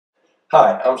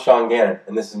Hi, I'm Sean Gannon,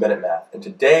 and this is Minute Math, and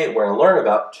today we're going to learn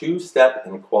about two-step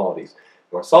inequalities.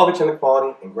 We're going to solve each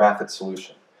inequality and graph its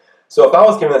solution. So if I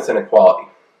was given this inequality,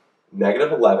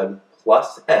 negative 11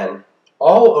 plus n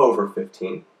all over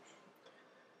 15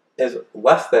 is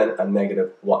less than a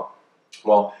negative 1.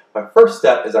 Well, my first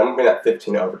step is I'm going to bring that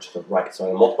 15 over to the right. So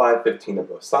I'm going to multiply 15 on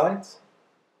both sides,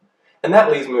 and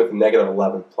that leaves me with negative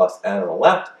 11 plus n on the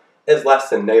left is less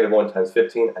than negative 1 times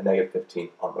 15, a negative 15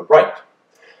 on the right.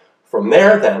 From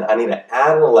there, then, I need to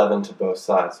add an 11 to both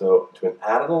sides. So to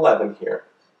add an 11 here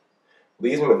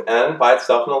leaves me with n by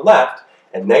itself on the left,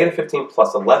 and negative 15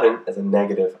 plus 11 is a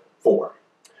negative 4.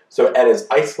 So n is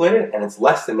isolated, and it's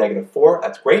less than negative 4.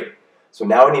 That's great. So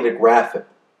now I need to graph it.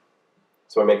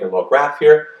 So I make a little graph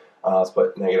here. Let's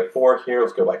put negative 4 here.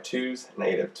 Let's go by 2's.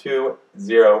 Negative 2,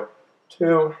 0,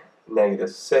 2, negative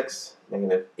 6,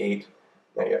 negative 8,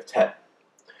 negative 10.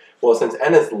 Well, since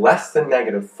n is less than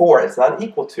negative 4, it's not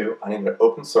equal to, I need an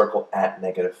open circle at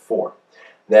negative 4.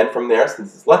 Then from there,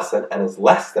 since it's less than, n is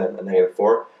less than a negative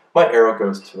 4, my arrow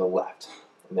goes to the left.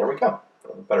 And there we go.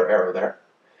 A better arrow there.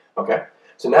 Okay,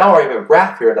 so now I have a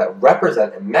graph here that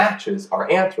represents and matches our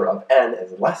answer of n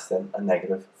is less than a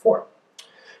negative 4.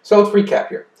 So let's recap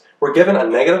here. We're given a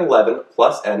negative 11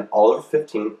 plus n all over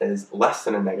 15 is less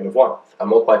than a negative 1. I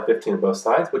multiply 15 on both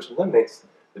sides, which eliminates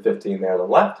the 15 there on the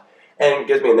left, and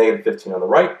gives me a negative 15 on the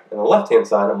right. And on the left-hand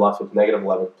side, I'm left with negative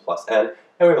 11 plus n,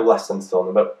 and we have a less than still in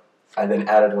the middle. I then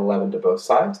added an 11 to both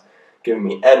sides, giving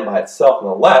me n by itself on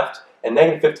the left, and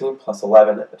negative 15 plus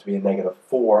 11 to be a negative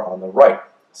 4 on the right.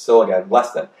 Still, again,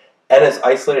 less than. N is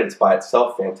isolated, it's by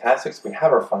itself, fantastic, so we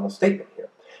have our final statement here.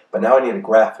 But now I need to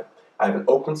graph it. I have an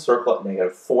open circle at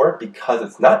negative 4 because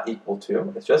it's not equal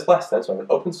to, it's just less than, so I have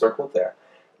an open circle there.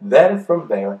 Then from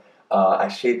there, I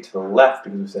shade to the left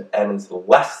because we said n is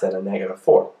less than a negative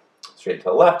 4. Shade to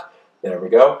the left, there we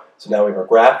go. So now we have our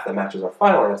graph that matches our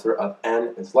final answer of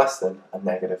n is less than a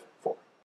negative 4.